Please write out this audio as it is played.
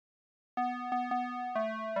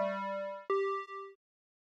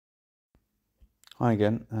Hi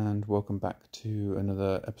again, and welcome back to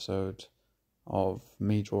another episode of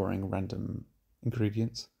me drawing random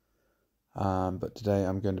ingredients. But today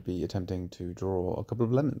I'm going to be attempting to draw a couple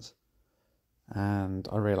of lemons. And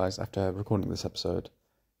I realised after recording this episode,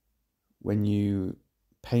 when you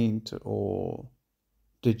paint or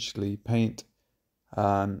digitally paint,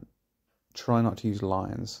 try not to use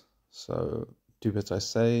lines. So do as I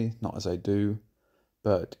say, not as I do,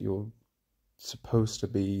 but you're supposed to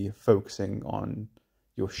be focusing on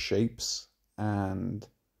your shapes and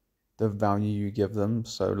the value you give them.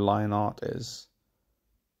 So line art is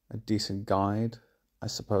a decent guide, I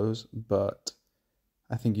suppose, but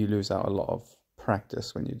I think you lose out a lot of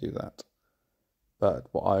practice when you do that. But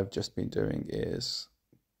what I've just been doing is,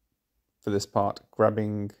 for this part,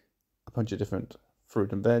 grabbing a bunch of different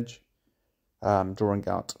fruit and veg, drawing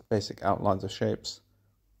out basic outlines of shapes,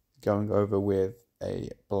 going over with a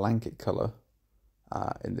blanket color,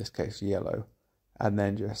 in this case yellow, and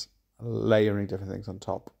then just layering different things on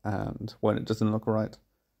top. And when it doesn't look right,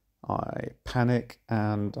 I panic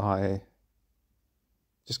and I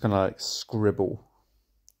just kind of like scribble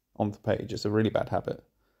on the page. It's a really bad habit,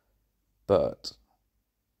 but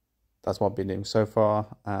that's what I've been doing so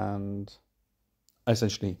far, and I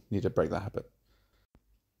essentially need to break that habit.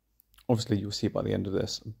 Obviously you'll see by the end of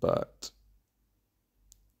this, but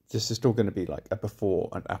this is still going to be like a before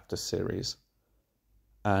and after series.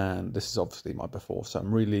 And this is obviously my before, so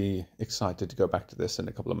I'm really excited to go back to this in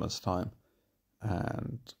a couple of months' time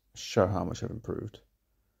and show how much I've improved.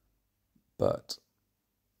 But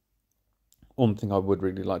one thing I would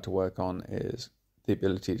really like to work on is the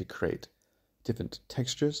ability to create different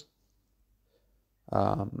textures.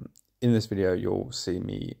 In this video, you'll see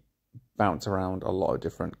me bounce around a lot of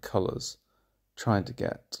different colors, trying to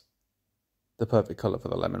get the perfect color for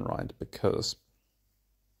the lemon rind, because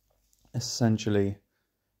essentially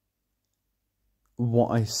what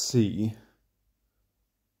I see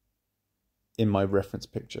in my reference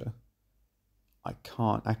picture, I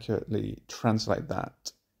can't accurately translate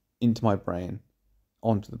that into my brain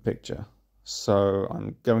onto the picture. So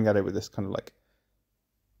I'm going at it with this kind of like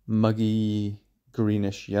muggy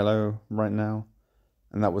greenish yellow right now,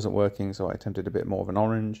 and that wasn't working, so I attempted a bit more of an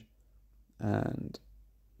orange. And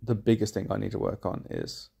the biggest thing I need to work on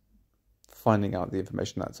is finding out the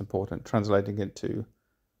information that's important, translating it to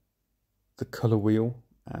the color wheel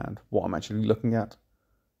and what I'm actually looking at,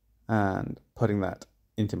 and putting that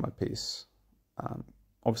into my piece.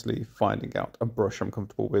 Obviously finding out a brush I'm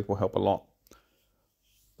comfortable with will help a lot,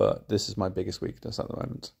 but this is my biggest weakness at the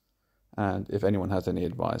moment. And if anyone has any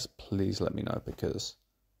advice, please let me know, because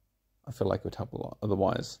I feel like it would help a lot.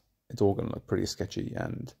 Otherwise it's all going to look pretty sketchy,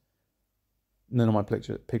 and none of my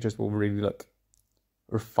pictures will really look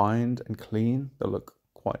refined and clean. They'll look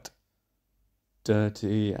quite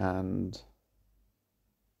dirty and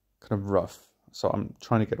kind of rough. So I'm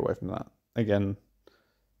trying to get away from that. Again,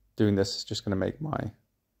 doing this is just going to make my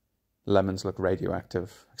lemons look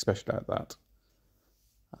radioactive, especially like that.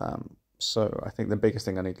 So I think the biggest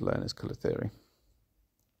thing I need to learn is color theory,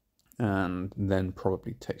 and then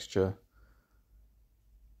probably texture,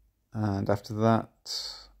 and after that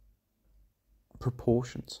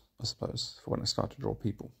proportions, I suppose, for when I start to draw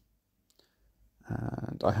people.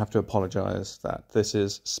 And I have to apologize that this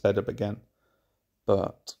is sped up again,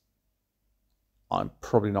 but I'm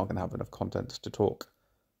probably not going to have enough content to talk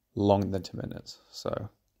longer than 2 minutes, so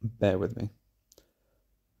bear with me.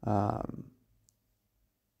 I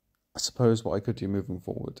suppose what I could do moving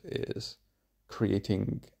forward is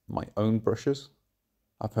creating my own brushes.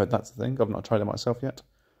 I've heard that's the thing. I've not tried it myself yet,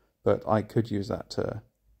 but I could use that to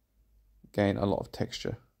gain a lot of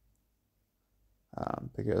texture,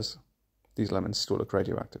 because these lemons still look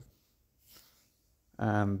radioactive.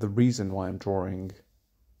 And the reason why I'm drawing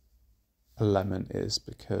a lemon is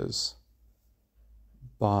because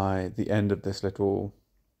by the end of this little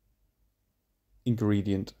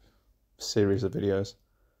ingredient series of videos,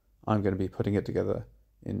 I'm going to be putting it together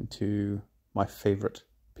into my favorite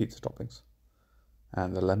pizza toppings,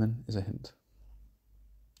 and the lemon is a hint.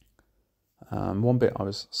 One bit I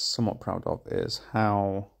was somewhat proud of is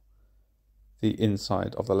how the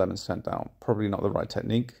inside of the lemons turned out. Probably not the right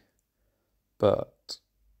technique, but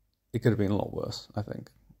it could have been a lot worse, I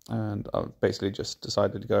think. And I've basically just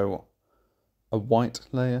decided to go a white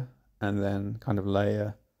layer and then kind of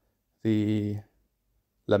layer the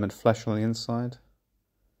lemon flesh on the inside.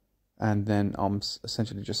 And then I'm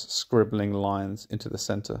essentially just scribbling lines into the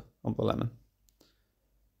center of the lemon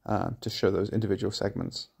to show those individual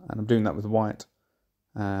segments. And I'm doing that with white,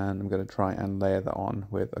 and I'm going to try and layer that on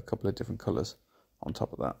with a couple of different colors on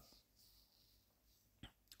top of that.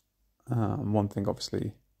 One thing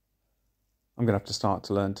obviously I'm going to have to start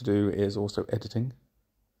to learn to do is also editing.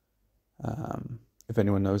 If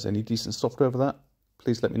anyone knows any decent software for that,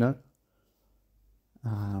 please let me know.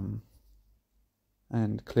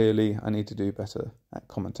 And clearly I need to do better at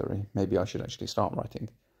commentary. Maybe I should actually start writing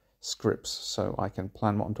scripts so I can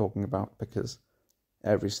plan what I'm talking about, because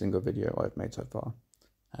every single video I've made so far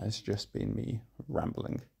has just been me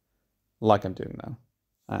rambling like I'm doing now.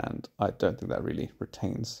 And I don't think that really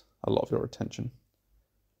retains a lot of your attention.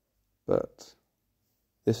 But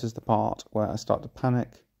this is the part where I start to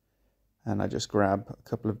panic and I just grab a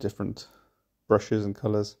couple of different brushes and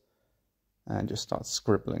colours and just start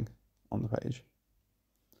scribbling on the page.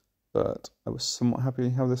 But I was somewhat happy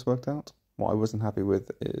how this worked out. What I wasn't happy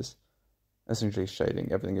with is essentially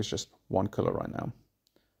shading. Everything is just one colour right now,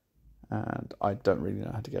 and I don't really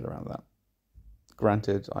know how to get around that.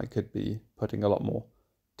 Granted, I could be putting a lot more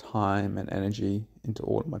time and energy into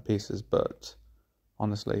all of my pieces, but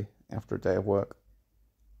honestly, after a day of work,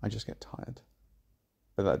 I just get tired.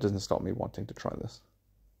 But that doesn't stop me wanting to try this.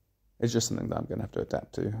 It's just something that I'm going to have to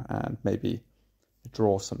adapt to, and maybe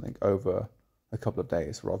draw something over a couple of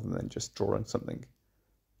days rather than just drawing something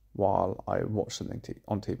while I watch something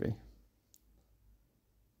on TV.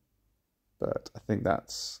 But I think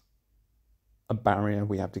that's a barrier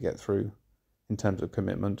we have to get through in terms of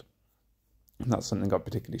commitment. And that's something I've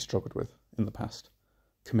particularly struggled with in the past.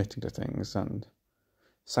 Committing to things and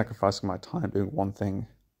sacrificing my time doing one thing.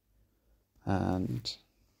 And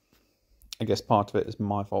I guess part of it is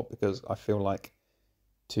my fault, because I feel like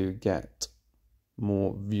to get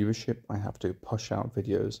more viewership, I have to push out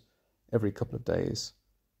videos every couple of days.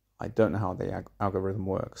 I don't know how the algorithm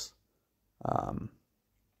works. And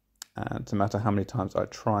no matter how many times I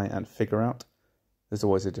try and figure out, there's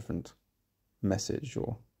always a different message,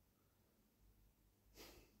 or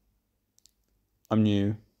I'm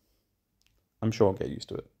new. I'm sure I'll get used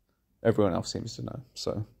to it. Everyone else seems to know,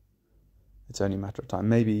 so it's only a matter of time.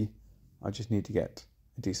 Maybe I just need to get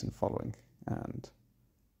a decent following, and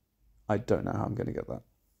I don't know how I'm going to get that.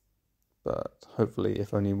 But hopefully,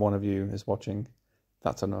 if only one of you is watching,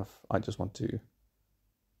 that's enough. I just want to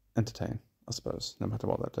entertain, I suppose, no matter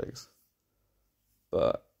what that takes.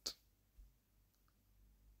 But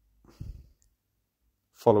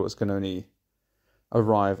followers can only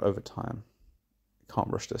arrive over time. You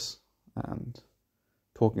can't rush this. And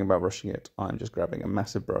talking about rushing it, I'm just grabbing a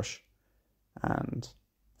massive brush and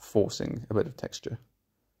forcing a bit of texture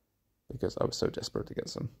because I was so desperate to get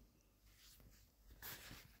some.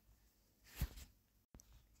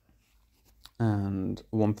 And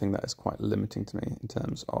one thing that is quite limiting to me in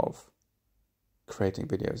terms of creating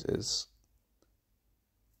videos is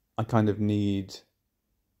I kind of need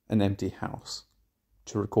an empty house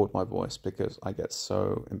to record my voice, because I get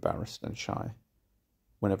so embarrassed and shy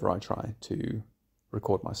whenever I try to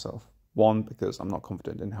record myself. One, because I'm not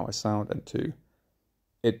confident in how I sound, and two,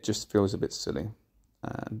 it just feels a bit silly.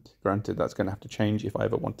 And granted, that's going to have to change if I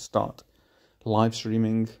ever want to start live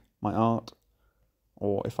streaming my art,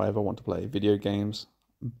 or if I ever want to play video games,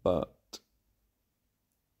 but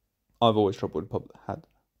I've always had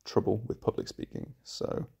trouble with public speaking,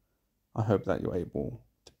 so I hope that you're able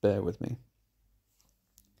to bear with me.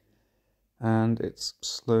 And it's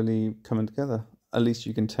slowly coming together. At least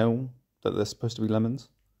you can tell that they're supposed to be lemons.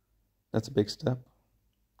 That's a big step.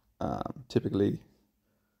 Typically,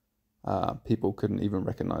 people couldn't even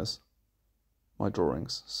recognize my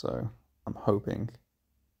drawings, so I'm hoping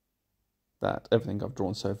that everything I've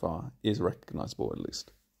drawn so far is recognizable at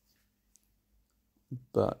least.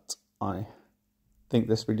 But I think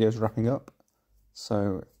this video is wrapping up,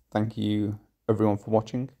 so thank you everyone for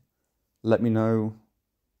watching. Let me know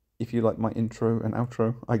if you like my intro and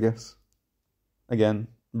outro, I guess. Again,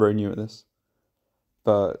 very new at this,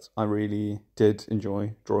 but I really did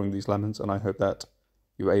enjoy drawing these lemons, and I hope that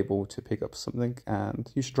you're able to pick up something,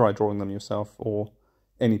 and you should try drawing them yourself, or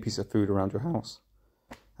any piece of food around your house.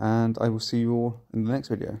 And I will see you all in the next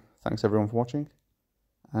video. Thanks everyone for watching,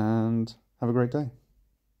 and have a great day.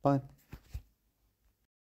 Bye.